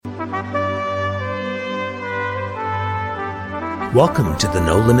Welcome to the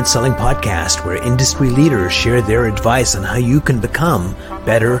No Limit Selling Podcast, where industry leaders share their advice on how you can become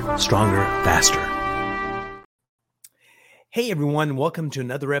better, stronger, faster. Hey everyone, welcome to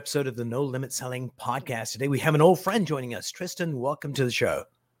another episode of the No Limit Selling Podcast. Today we have an old friend joining us. Tristan, welcome to the show.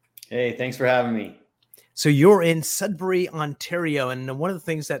 Hey, thanks for having me. So you're in Sudbury, Ontario, and one of the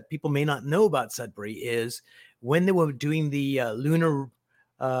things that people may not know about Sudbury is when they were doing the lunar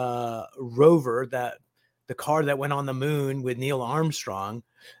rover, the car that went on the moon with Neil Armstrong,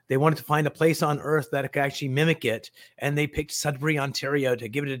 they wanted to find a place on Earth that could actually mimic it, and they picked Sudbury, Ontario to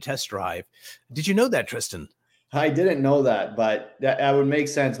give it a test drive. Did you know that, Tristan? I didn't know that, but that would make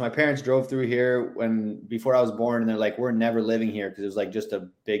sense. My parents drove through here before I was born, and they're like, we're never living here because it was like just a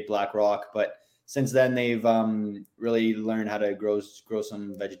big black rock. But since then, they've really learned how to grow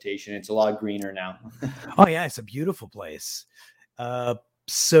some vegetation. It's a lot greener now. Oh, yeah, it's a beautiful place.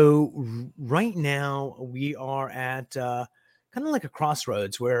 So right now we are at kind of like a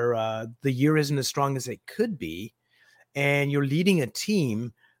crossroads where the year isn't as strong as it could be. And you're leading a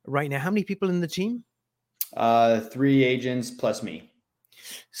team right now. How many people in the team? 3 agents plus me.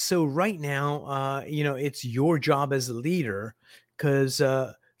 So right now, it's your job as a leader because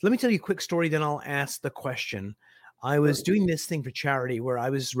let me tell you a quick story, then I'll ask the question. I was doing this thing for charity where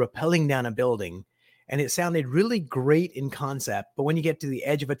I was rappelling down a building. And it sounded really great in concept, but when you get to the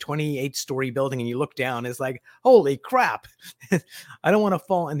edge of a 28-story building and you look down, it's like, holy crap, I don't want to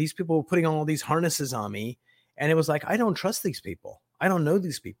fall. And these people were putting all these harnesses on me. And it was like, I don't trust these people. I don't know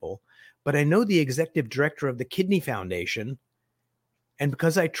these people, but I know the executive director of the Kidney Foundation. And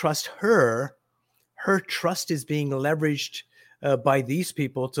because I trust her trust is being leveraged by these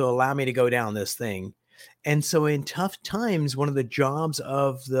people to allow me to go down this thing. And so in tough times, one of the jobs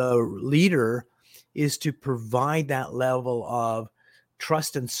of the leader is to provide that level of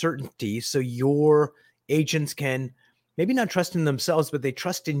trust and certainty so your agents can maybe not trust in themselves, but they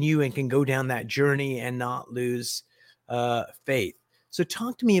trust in you and can go down that journey and not lose faith. So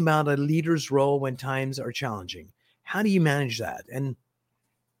talk to me about a leader's role when times are challenging. How do you manage that? And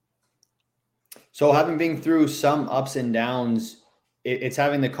so having been through some ups and downs, it's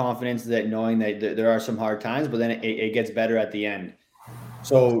having the confidence that knowing that there are some hard times, but then it gets better at the end.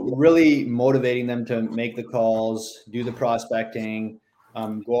 So really motivating them to make the calls, do the prospecting,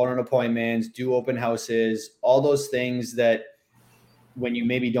 go out on appointments, do open houses, all those things that when you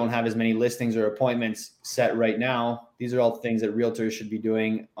maybe don't have as many listings or appointments set right now, these are all things that realtors should be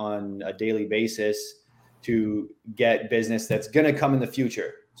doing on a daily basis to get business that's going to come in the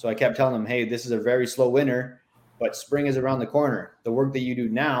future. So I kept telling them, hey, this is a very slow winter, but spring is around the corner. The work that you do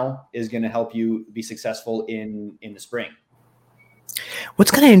now is going to help you be successful in the spring.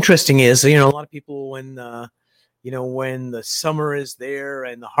 What's kind of interesting is, a lot of people when the summer is there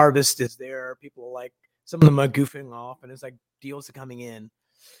and the harvest is there, people are like, some of them are goofing off and it's like deals are coming in.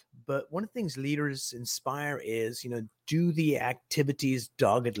 But one of the things leaders inspire is, do the activities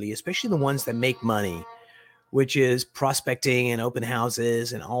doggedly, especially the ones that make money, which is prospecting and open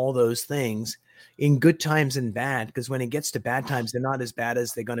houses and all those things in good times and bad, because when it gets to bad times, they're not as bad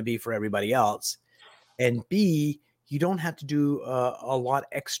as they're going to be for everybody else. And B, you don't have to do a lot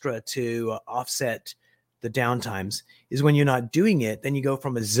extra to offset the downtimes. Is when you're not doing it, then you go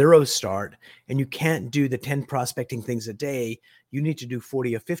from a zero start and you can't do the 10 prospecting things a day. You need to do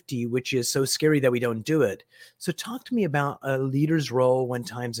 40 or 50, which is so scary that we don't do it. So talk to me about a leader's role when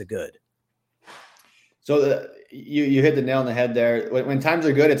times are good. So you hit the nail on the head there. When times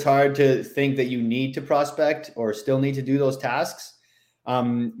are good, it's hard to think that you need to prospect or still need to do those tasks.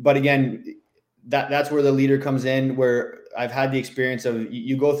 But again, that's where the leader comes in, where I've had the experience of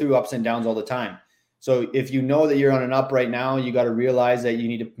you go through ups and downs all the time. So if you know that you're on an up right now, you got to realize that you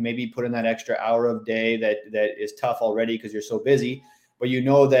need to maybe put in that extra hour of day that is tough already because you're so busy, but you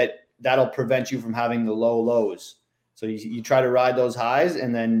know that that'll prevent you from having the low lows. So you try to ride those highs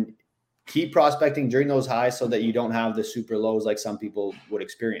and then keep prospecting during those highs so that you don't have the super lows like some people would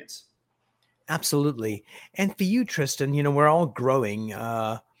experience. Absolutely. And for you, Tristan, we're all growing.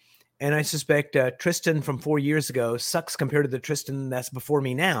 And I suspect Tristan from 4 years ago sucks compared to the Tristan that's before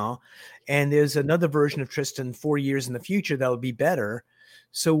me now. And there's another version of Tristan 4 years in the future that'll be better.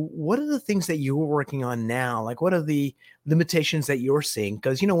 So what are the things that you're working on now? Like, what are the limitations that you're seeing?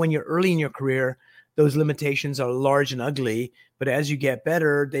 Because, when you're early in your career, those limitations are large and ugly. But as you get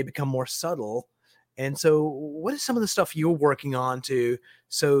better, they become more subtle. And so what is some of the stuff you're working on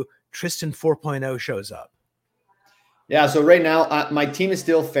so Tristan 4.0 shows up? Yeah. So right now, my team is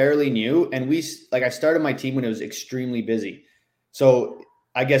still fairly new, and I started my team when it was extremely busy. So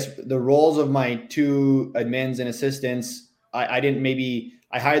I guess the roles of my 2 admins and assistants, I didn't maybe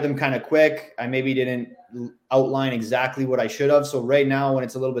I hired them kind of quick. I maybe didn't outline exactly what I should have. So right now, when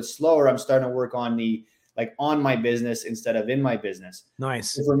it's a little bit slower, I'm starting to work on on my business instead of in my business.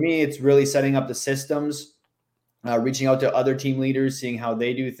 Nice. So for me, it's really setting up the systems, reaching out to other team leaders, seeing how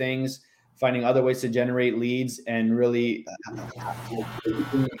they do things, finding other ways to generate leads, and really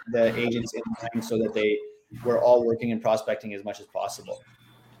the agents in line so that we're all working and prospecting as much as possible.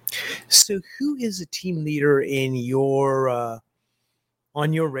 So who is a team leader in your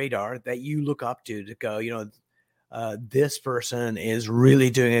on your radar that you look up to go, this person is really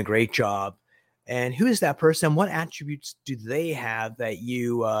doing a great job? And who is that person? What attributes do they have that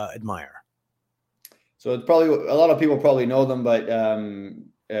you admire? So it's probably a lot of people probably know them, but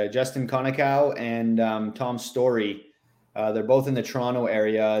Justin Konikow and Tom Story, they're both in the Toronto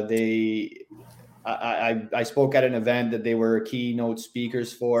area. I spoke at an event that they were keynote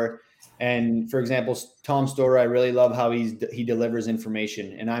speakers for. And for example, Tom Story, I really love how he delivers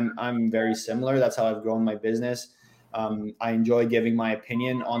information, and I'm very similar. That's how I've grown my business. I enjoy giving my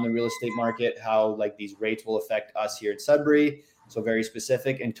opinion on the real estate market, how these rates will affect us here in Sudbury. So very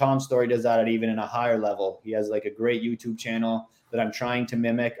specific. And Tom Story does that at even in a higher level. He has a great YouTube channel that I'm trying to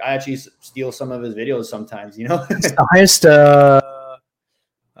mimic. I actually steal some of his videos sometimes, It's the highest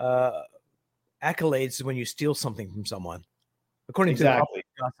accolades when you steal something from someone, according to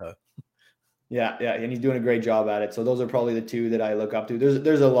the Yeah, and he's doing a great job at it. So those are probably the two that I look up to.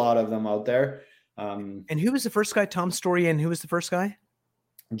 There's a lot of them out there. And who was the first guy? Tom Story, and who was the first guy?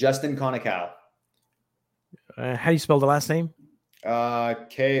 Justin Konikow. How do you spell the last name?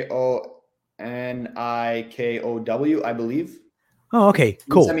 Konikow, I believe. Oh, okay,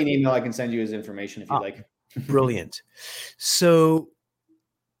 cool. Send me an email. I can send you his information if you like. Brilliant. So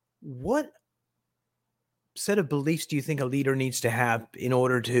what set of beliefs do you think a leader needs to have in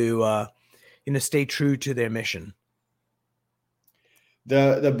order to stay true to their mission?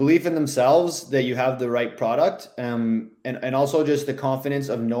 The belief in themselves that you have the right product, and also just the confidence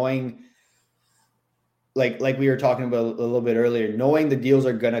of knowing, like we were talking about a little bit earlier, knowing the deals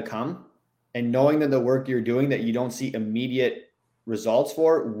are going to come, and knowing that the work you're doing that you don't see immediate results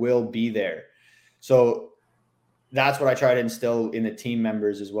for will be there. So that's what I try to instill in the team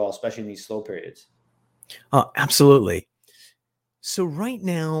members as well, especially in these slow periods. Oh, absolutely. So right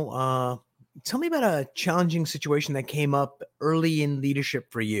now, tell me about a challenging situation that came up early in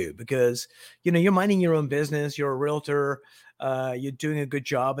leadership for you, because, you're minding your own business, you're a realtor, you're doing a good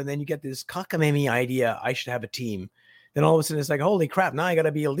job. And then you get this cockamamie idea, I should have a team. Then all of a sudden it's like, holy crap, now I got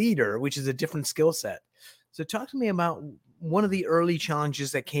to be a leader, which is a different skill set. So talk to me about one of the early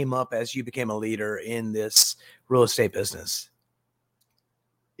challenges that came up as you became a leader in this real estate business.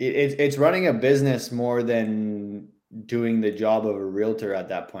 It's running a business more than doing the job of a realtor at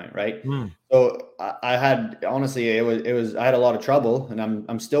that point, right? So I had, honestly, I had a lot of trouble, and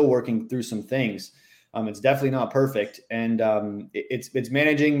I'm still working through some things. It's definitely not perfect, and it's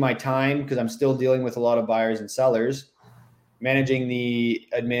managing my time, because I'm still dealing with a lot of buyers and sellers, managing the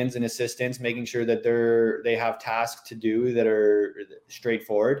admins and assistants, making sure that they have tasks to do that are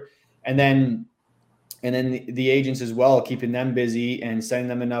straightforward, and then the agents as well, keeping them busy and sending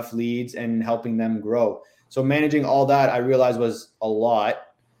them enough leads and helping them grow. So managing all that, I realized, was a lot.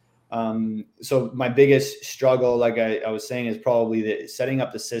 So my biggest struggle, like I was saying, is probably setting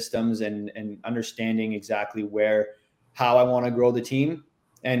up the systems and understanding exactly how I want to grow the team.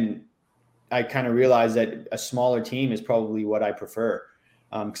 And I kind of realized that a smaller team is probably what I prefer.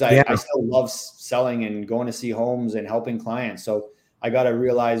 Because I still love selling and going to see homes and helping clients. So I got to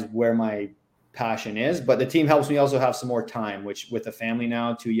realize where my passion is, but the team helps me also have some more time, which with a family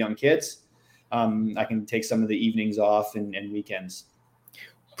now, 2 young kids, I can take some of the evenings off and weekends.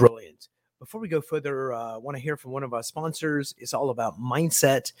 Brilliant. Before we go further, I want to hear from one of our sponsors. It's all about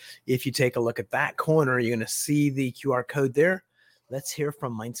mindset. If you take a look at that corner, you're going to see the QR code there. Let's hear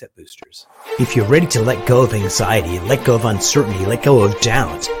from Mindset Boosters. If you're ready to let go of anxiety, let go of uncertainty, let go of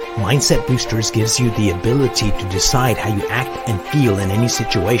doubt, Mindset Boosters gives you the ability to decide how you act and feel in any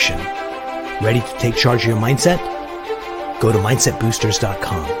situation. Ready to take charge of your mindset? Go to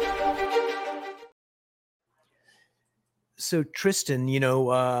mindsetboosters.com. So Tristan,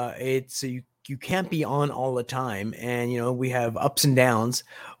 it's you can't be on all the time, and we have ups and downs.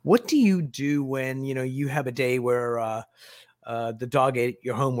 What do you do when you have a day where the dog ate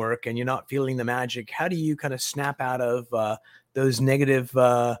your homework and you're not feeling the magic? How do you kind of snap out of those negative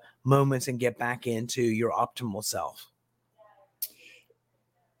moments and get back into your optimal self?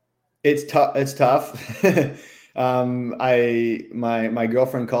 It's tough. It's tough. My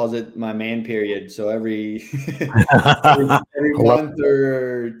girlfriend calls it my man period. So every month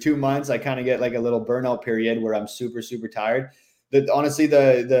or 2 months, I kind of get like a little burnout period where I'm super, super tired. Honestly,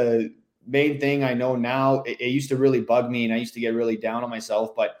 the main thing I know now, it used to really bug me and I used to get really down on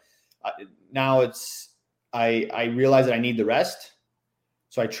myself, but now I realize that I need the rest.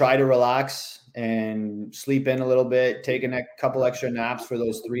 So I try to relax and sleep in a little bit, take a couple extra naps for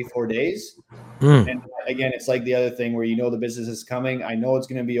those 3-4 days. And again, it's like the other thing where, the business is coming. I know it's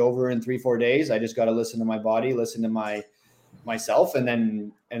going to be over in 3-4 days. I just got to listen to my body, listen to myself. And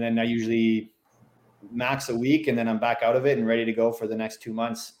then I usually max a week, and then I'm back out of it and ready to go for the next 2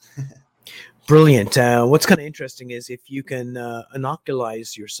 months. Brilliant. What's kind of interesting is if you can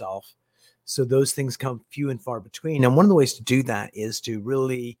inoculate yourself, so those things come few and far between. And one of the ways to do that is to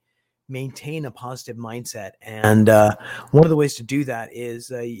really maintain a positive mindset. And one of the ways to do that is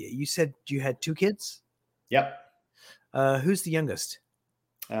you said you had 2 kids? Yep. Who's the youngest?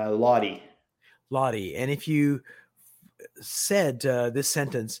 Lottie. And if you said this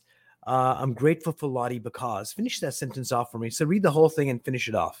sentence, I'm grateful for Lottie because, finish that sentence off for me. So read the whole thing and finish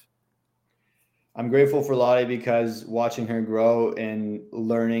it off. I'm grateful for Lottie because watching her grow and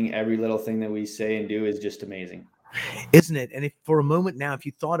learning every little thing that we say and do is just amazing. Isn't it? And if for a moment now, if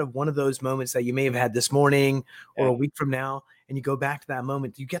you thought of one of those moments that you may have had this morning or a week from now, and you go back to that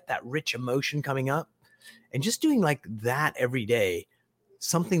moment, you get that rich emotion coming up. And just doing like that every day,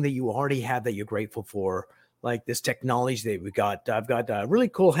 something that you already have that you're grateful for, like this technology that we got. I've got a really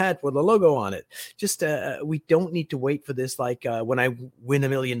cool hat with a logo on it. Just we don't need to wait for this, like when I win $1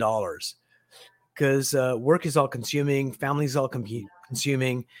 million. Because work is all consuming, family is all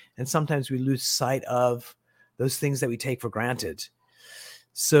consuming, and sometimes we lose sight of those things that we take for granted.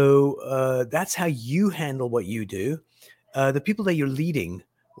 So that's how you handle what you do. The people that you're leading,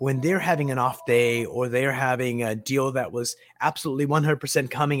 when they're having an off day or they're having a deal that was absolutely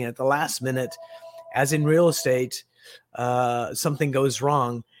 100% coming at the last minute, as in real estate, something goes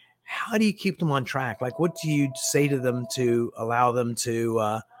wrong, how do you keep them on track? Like, what do you say to them to allow them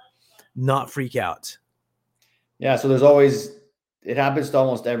to not freak out? Yeah. So it happens to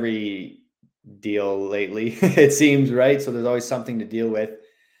almost every deal lately, it seems, right? So there's always something to deal with.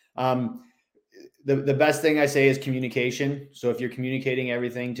 The best thing I say is communication. So if you're communicating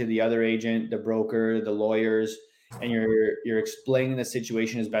everything to the other agent, the broker, the lawyers, and you're explaining the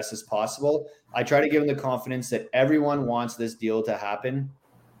situation as best as possible, I try to give them the confidence that everyone wants this deal to happen.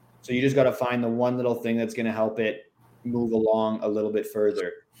 So you just got to find the one little thing that's going to help it move along a little bit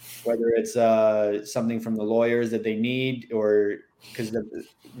further, whether it's something from the lawyers that they need, or because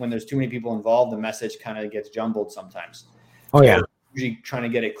when there's too many people involved, the message kind of gets jumbled sometimes. Oh, yeah. Usually trying to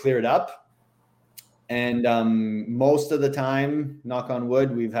get it cleared up. And most of the time, knock on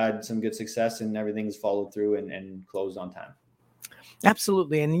wood, we've had some good success and everything's followed through and closed on time.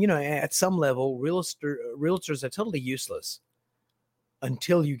 Absolutely. And, at some level, realtors are totally useless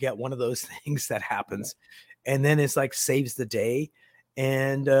until you get one of those things that happens. And then it's like saves the day.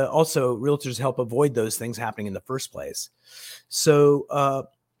 And also realtors help avoid those things happening in the first place. So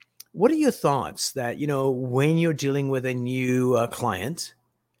what are your thoughts that, when you're dealing with a new client,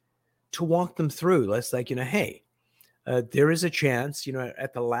 to walk them through? Let's hey, there is a chance,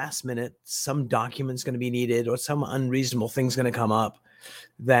 at the last minute, some document's going to be needed or some unreasonable thing's going to come up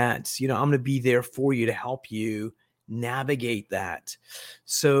that, I'm going to be there for you to help you navigate that.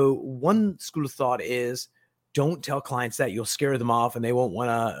 So one school of thought is, don't tell clients that, you'll scare them off and they won't want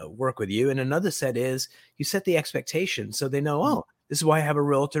to work with you. And another set is you set the expectation so they know, oh, this is why I have a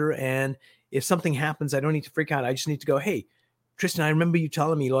realtor. And if something happens, I don't need to freak out. I just need to go, hey, Tristan, I remember you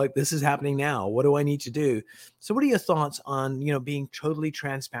telling me like this is happening now. What do I need to do? So what are your thoughts on, being totally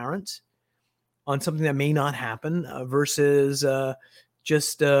transparent on something that may not happen versus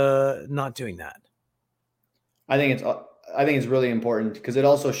just not doing that? I think it's really important because it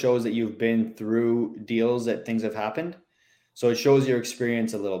also shows that you've been through deals that things have happened. So it shows your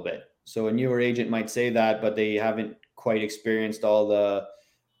experience a little bit. So a newer agent might say that, but they haven't quite experienced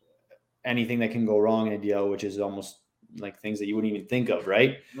anything that can go wrong in a deal, which is almost like things that you wouldn't even think of,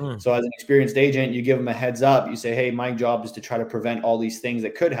 right? So as an experienced agent, you give them a heads up. You say, hey, my job is to try to prevent all these things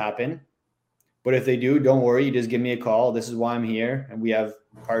that could happen. But if they do, don't worry. You just give me a call. This is why I'm here. And we have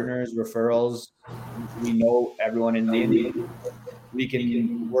partners, referrals. We know everyone in the industry. We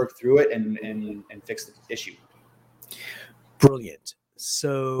can work through it and fix the issue. Brilliant.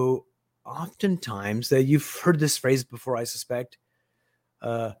 So oftentimes you've heard this phrase before, I suspect,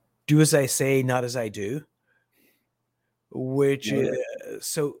 do as I say, not as I do.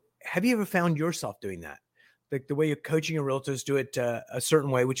 So have you ever found yourself doing that? Like the way you're coaching your realtors, do it a certain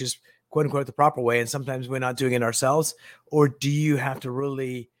way, which is quote unquote the proper way. And sometimes we're not doing it ourselves. Or do you have to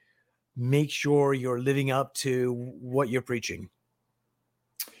really make sure you're living up to what you're preaching?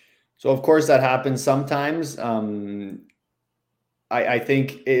 So of course that happens sometimes. I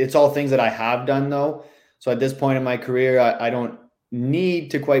think it's all things that I have done though. So at this point in my career, I don't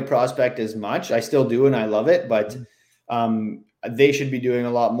need to quite prospect as much. I still do, and I love it, but they should be doing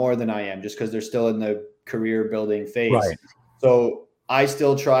a lot more than I am just because they're still in the career building phase. Right. So I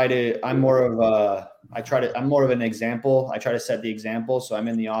still try to, I'm more of an example. I try to set the example. So I'm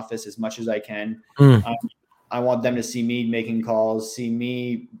in the office as much as I can. I want them to see me making calls, see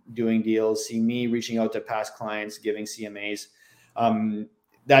me doing deals, see me reaching out to past clients, giving CMAs.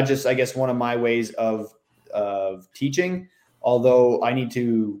 That just, I guess, one of my ways of teaching. Although I need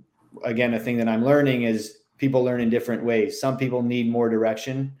to, again, a thing that I'm learning is people learn in different ways. Some people need more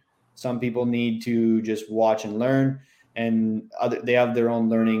direction. Some people need to just watch and learn, and they have their own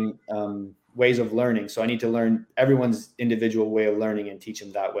learning ways of learning. So I need to learn everyone's individual way of learning and teach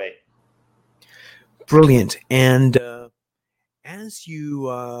them that way. Brilliant. And as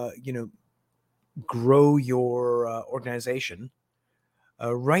you grow your organization,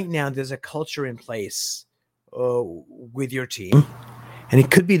 right now there's a culture in place with your team, and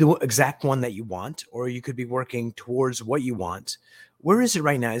it could be the exact one that you want, or you could be working towards what you want. Where is it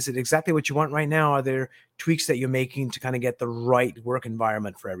right now? Is it exactly what you want right now? Are there tweaks that you're making to kind of get the right work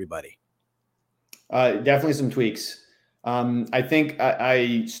environment for everybody? Definitely some tweaks. I think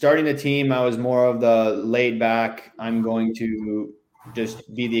I starting the team, I was more of the laid back, I'm going to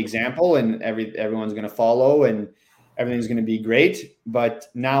just be the example and everyone's going to follow and everything's going to be great. But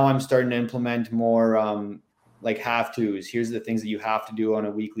now I'm starting to implement more like have to's. Here's the things that you have to do on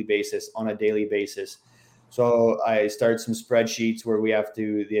a weekly basis, on a daily basis. So I started some spreadsheets where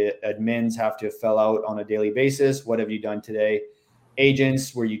the admins have to fill out on a daily basis. What have you done today?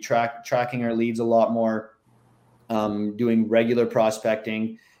 Agents, where you tracking our leads a lot more, doing regular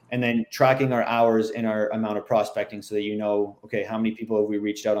prospecting, and then tracking our hours in our amount of prospecting so that you know, okay, how many people have we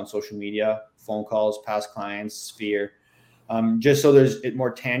reached out on social media, phone calls, past clients, Sphere, just so there's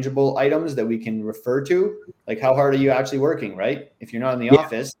more tangible items that we can refer to. Like, how hard are you actually working, right? If you're not in the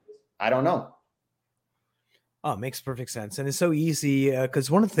office, I don't know. Oh, it makes perfect sense. And it's so easy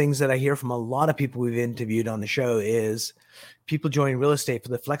because one of the things that I hear from a lot of people we've interviewed on the show is people join real estate for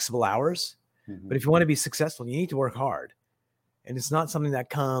the flexible hours. Mm-hmm. But if you want to be successful, you need to work hard. And it's not something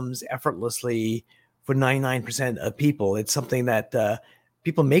that comes effortlessly for 99% of people. It's something that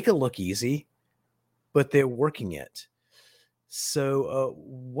people make it look easy, but they're working it. So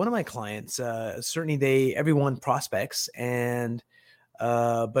one of my clients, certainly everyone prospects, and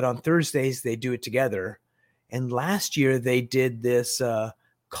but on Thursdays they do it together. And last year they did this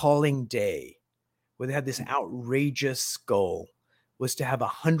calling day where they had this outrageous goal, was to have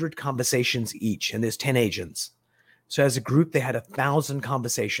 100 conversations each. And there's 10 agents. So as a group, they had 1,000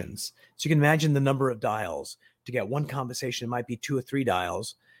 conversations. So you can imagine the number of dials. To get one conversation, it might be 2 or 3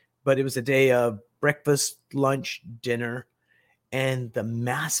 dials, but it was a day of breakfast, lunch, dinner, and the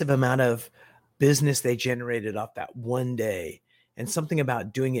massive amount of business they generated off that one day. And something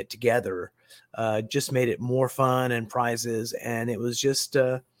about doing it together just made it more fun, and prizes. And it was just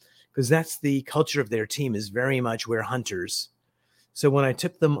because that's the culture of their team, is very much we're hunters. So when I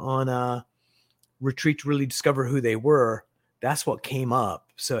took them on a retreat to really discover who they were, that's what came up.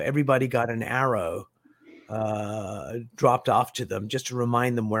 So everybody got an arrow dropped off to them just to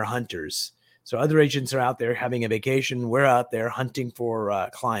remind them we're hunters. So other agents are out there having a vacation. We're out there hunting for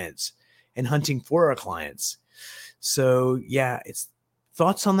clients and hunting for our clients. So yeah, it's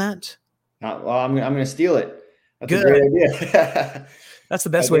thoughts on that? Well, I'm going to steal it. That's good. A great idea. That's the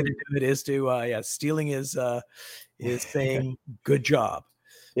best way to do it, is to stealing is saying good job.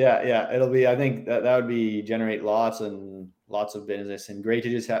 Yeah. It'll be, I think that would be generate lots and lots of business, and great to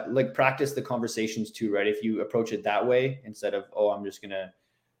just have practice the conversations too, right? If you approach it that way, instead of, I'm just going to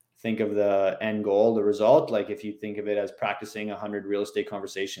think of the end goal, the result. Like if you think of it as practicing 100 real estate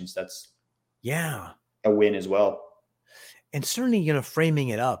conversations, that's a win as well. And certainly, framing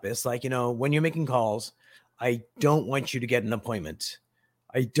it up, it's like, when you're making calls, I don't want you to get an appointment.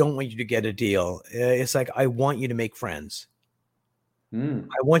 I don't want you to get a deal. It's like, I want you to make friends. I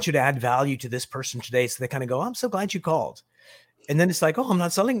want you to add value to this person today. So they kind of go, I'm so glad you called. And then it's like, I'm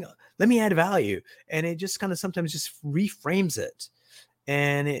not selling. Let me add value. And it just kind of sometimes just reframes it.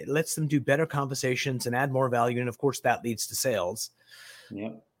 And it lets them do better conversations and add more value. And of course, that leads to sales.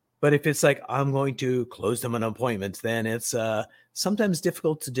 Yeah. But if it's like, I'm going to close them an appointment, then it's sometimes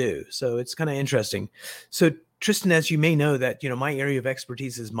difficult to do. So it's kind of interesting. So Tristan, as you may know, that, my area of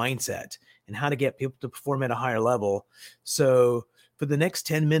expertise is mindset and how to get people to perform at a higher level. So for the next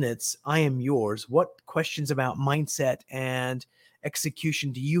 10 minutes, I am yours. What questions about mindset and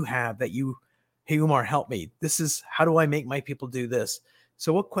execution do you have that hey, Umar, help me. This is, how do I make my people do this?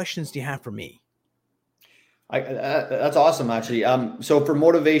 So what questions do you have for me? That's awesome, actually. So for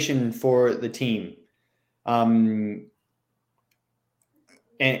motivation for the team,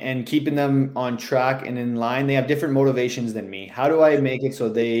 and keeping them on track and in line, they have different motivations than me. How do I make it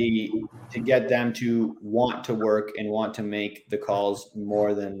so to get them to want to work and want to make the calls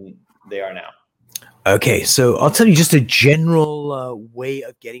more than they are now? Okay, so I'll tell you just a general way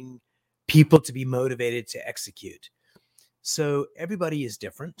of getting people to be motivated to execute. So everybody is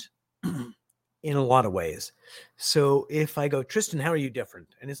different in a lot of ways. So if I go, Tristan, how are you different?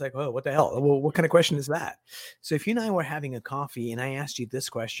 And it's like, oh, what the hell? Well, what kind of question is that? So if you and I were having a coffee and I asked you this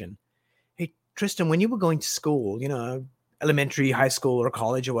question, hey, Tristan, when you were going to school, elementary, high school, or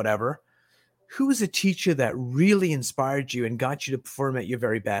college or whatever, who was a teacher that really inspired you and got you to perform at your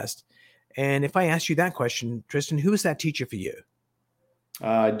very best? And if I asked you that question, Tristan, who was that teacher for you?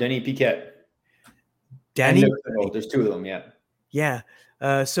 Denis Piquet. Danny? There's two of them, yeah. Yeah.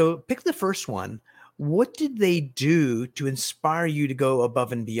 So pick the first one. What did they do to inspire you to go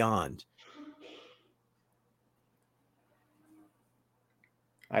above and beyond?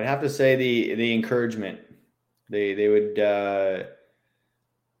 I'd have to say the encouragement. They would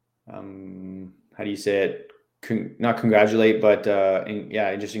how do you say it? Not congratulate, but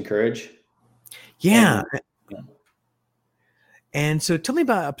just encourage. Yeah. And so tell me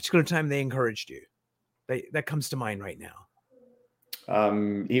about a particular time they encouraged you. That comes to mind right now.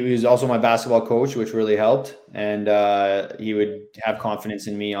 He was also my basketball coach, which really helped. And he would have confidence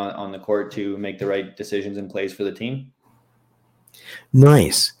in me on the court to make the right decisions and plays for the team.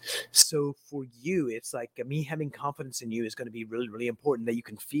 Nice. So for you, it's like me having confidence in you is going to be really, really important, that you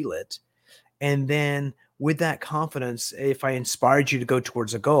can feel it. And then with that confidence, if I inspired you to go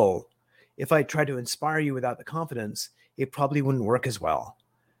towards a goal, if I tried to inspire you without the confidence, it probably wouldn't work as well.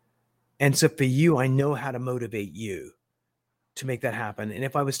 And so for you, I know how to motivate you to make that happen. And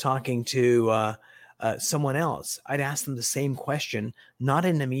if I was talking to someone else, I'd ask them the same question, not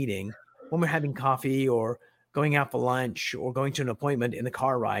in a meeting, when we're having coffee or going out for lunch or going to an appointment in the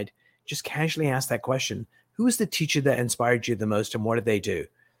car ride. Just casually ask that question. Who is the teacher that inspired you the most, and what did they do?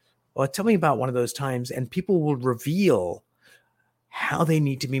 Well, tell me about one of those times, and people will reveal how they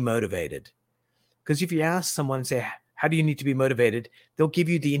need to be motivated. Because if you ask someone, say, how do you need to be motivated? They'll give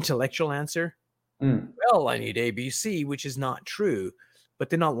you the intellectual answer. Well, I need ABC, which is not true, but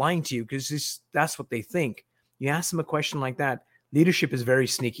they're not lying to you, because that's what they think. You ask them a question like that. Leadership is very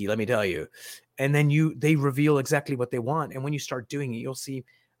sneaky, let me tell you. And then they reveal exactly what they want. And when you start doing it, you'll see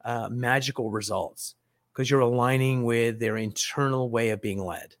magical results, because you're aligning with their internal way of being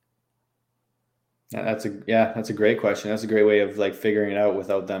led. That's a great question. That's a great way of like figuring it out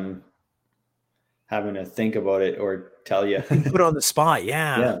without them having to think about it or tell you. Put it on the spot.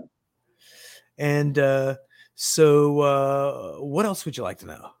 Yeah. And so what else would you like to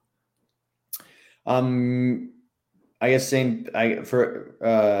know? I guess for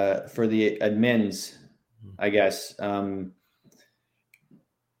the admins, I guess, how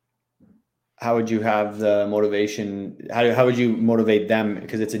would you have the motivation? How would you motivate them?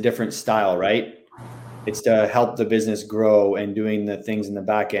 Because it's a different style, right? It's to help the business grow and doing the things in the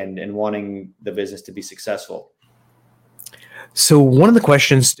back end and wanting the business to be successful. So one of the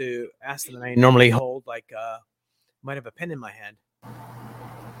questions to ask them that I normally hold, might have a pen in my hand.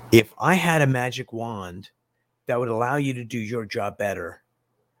 If I had a magic wand that would allow you to do your job better,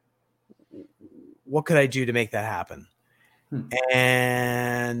 what could I do to make that happen?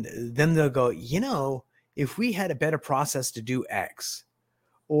 And then they'll go, if we had a better process to do X,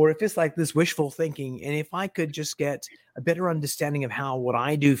 or if it's like this wishful thinking, and if I could just get a better understanding of how what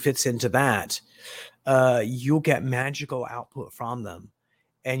I do fits into that, you'll get magical output from them.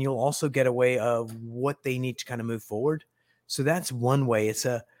 And you'll also get a way of what they need to kind of move forward. So that's one way. It's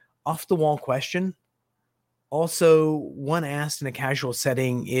a off the wall question. Also, one asked in a casual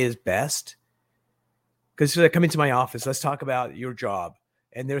setting is best. Because they come into my office, let's talk about your job.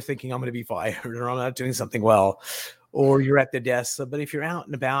 And they're thinking, I'm going to be fired, or I'm not doing something well, or you're at the desk. So, but if you're out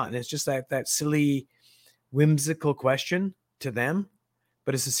and about and it's just that silly, whimsical question to them,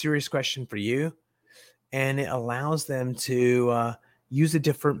 but it's a serious question for you, and it allows them to use a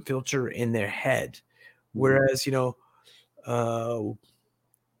different filter in their head. Whereas,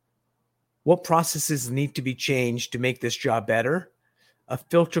 what processes need to be changed to make this job better? A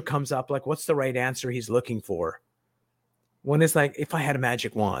filter comes up like, what's the right answer he's looking for? One is like, if I had a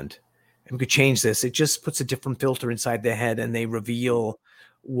magic wand and we could change this, it just puts a different filter inside their head, and they reveal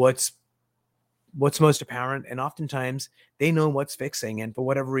what's most apparent. And oftentimes they know what's fixing, and for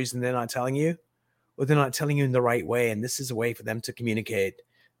whatever reason, they're not telling you, or they're not telling you in the right way. And this is a way for them to communicate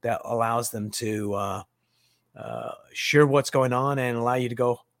that allows them to share what's going on and allow you to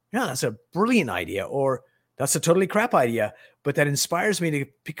go, yeah, that's a brilliant idea, or that's a totally crap idea, but that inspires me to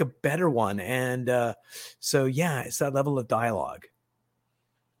pick a better one. And so, yeah, it's that level of dialogue.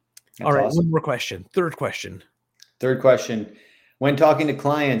 That's all right. awesome. One more question. Third question. When talking to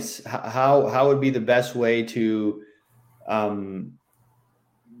clients, how would be the best way to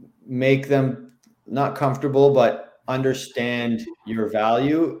make them not comfortable, but understand your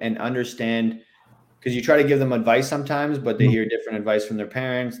value and understand, because you try to give them advice sometimes, but they hear different advice from their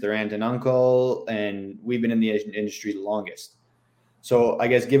parents, their aunt and uncle, and we've been in the industry the longest. So I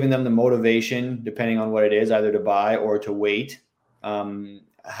guess giving them the motivation, depending on what it is, either to buy or to wait.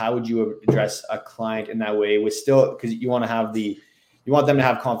 How would you address a client in that way with still, because you want them to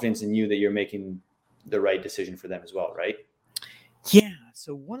have confidence in you that you're making the right decision for them as well, right? Yeah.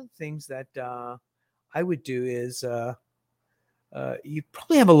 So one of the things that I would do is you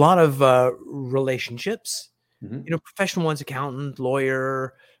probably have a lot of relationships, professional ones, accountant,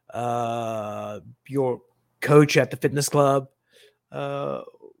 lawyer, your coach at the fitness club.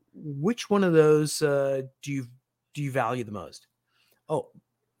 Which one of those do you value the most? Oh,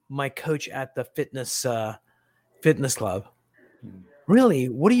 my coach at the fitness club. Really,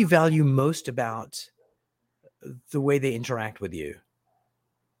 what do you value most about the way they interact with you?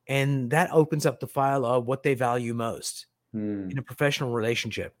 And that opens up the file of what they value most in a professional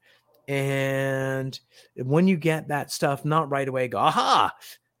relationship. And when you get that stuff, not right away go, aha,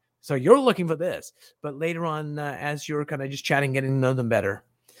 so you're looking for this, but later on, as you're kind of just chatting, getting to know them better.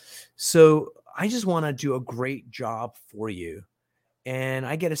 So I just want to do a great job for you. And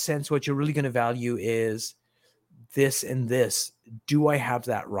I get a sense what you're really going to value is this and this. Do I have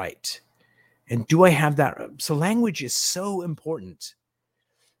that right? And do I have that? So language is so important.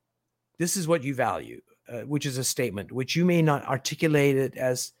 This is what you value, which is a statement, which you may not articulate it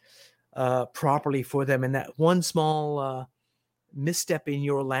as properly for them. And that one small misstep in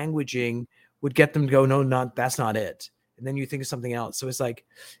your languaging would get them to go, no, that's not it. And then you think of something else. So it's like,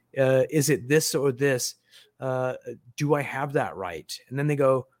 is it this or this? Do I have that right? And then they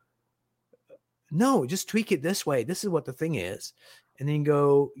go, no, just tweak it this way. This is what the thing is. And then you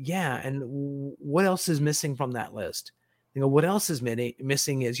go, yeah. And what else is missing from that list? What else is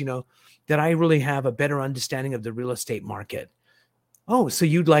missing is, that I really have a better understanding of the real estate market. Oh, so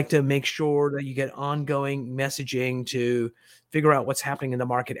you'd like to make sure that you get ongoing messaging to figure out what's happening in the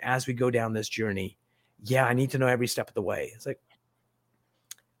market as we go down this journey. Yeah, I need to know every step of the way. It's like,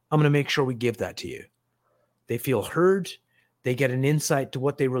 I'm going to make sure we give that to you. They feel heard. They get an insight to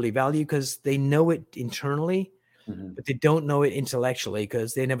what they really value because they know it internally, but they don't know it intellectually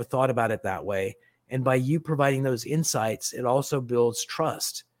because they never thought about it that way. And by you providing those insights, it also builds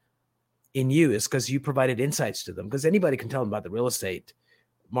trust in you. It's because you provided insights to them, because anybody can tell them about the real estate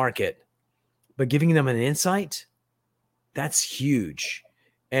market, but giving them an insight, that's huge.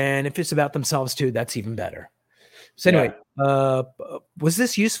 And if it's about themselves too, that's even better. So anyway, was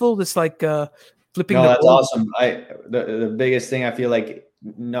this useful? This flipping. No, that's awesome. The biggest thing I feel like,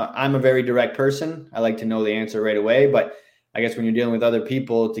 I'm a very direct person. I like to know the answer right away, but I guess when you're dealing with other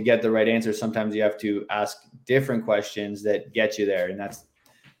people, to get the right answer, sometimes you have to ask different questions that get you there. And that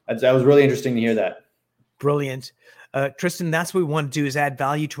was really interesting to hear that. Brilliant. Tristan, that's what we want to do, is add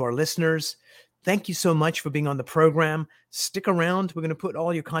value to our listeners. Thank you so much for being on the program. Stick around. We're going to put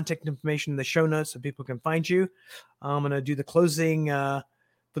all your contact information in the show notes so people can find you. I'm going to do the closing for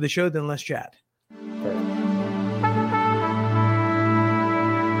the show, then let's chat. Perfect.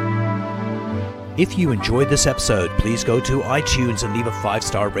 If you enjoyed this episode, please go to iTunes and leave a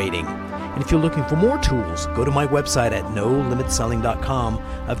 5-star rating. And if you're looking for more tools, go to my website at NoLimitSelling.com.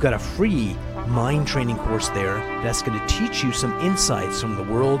 I've got a free mind training course there that's going to teach you some insights from the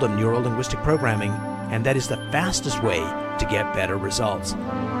world of neuro-linguistic programming, and that is the fastest way to get better results.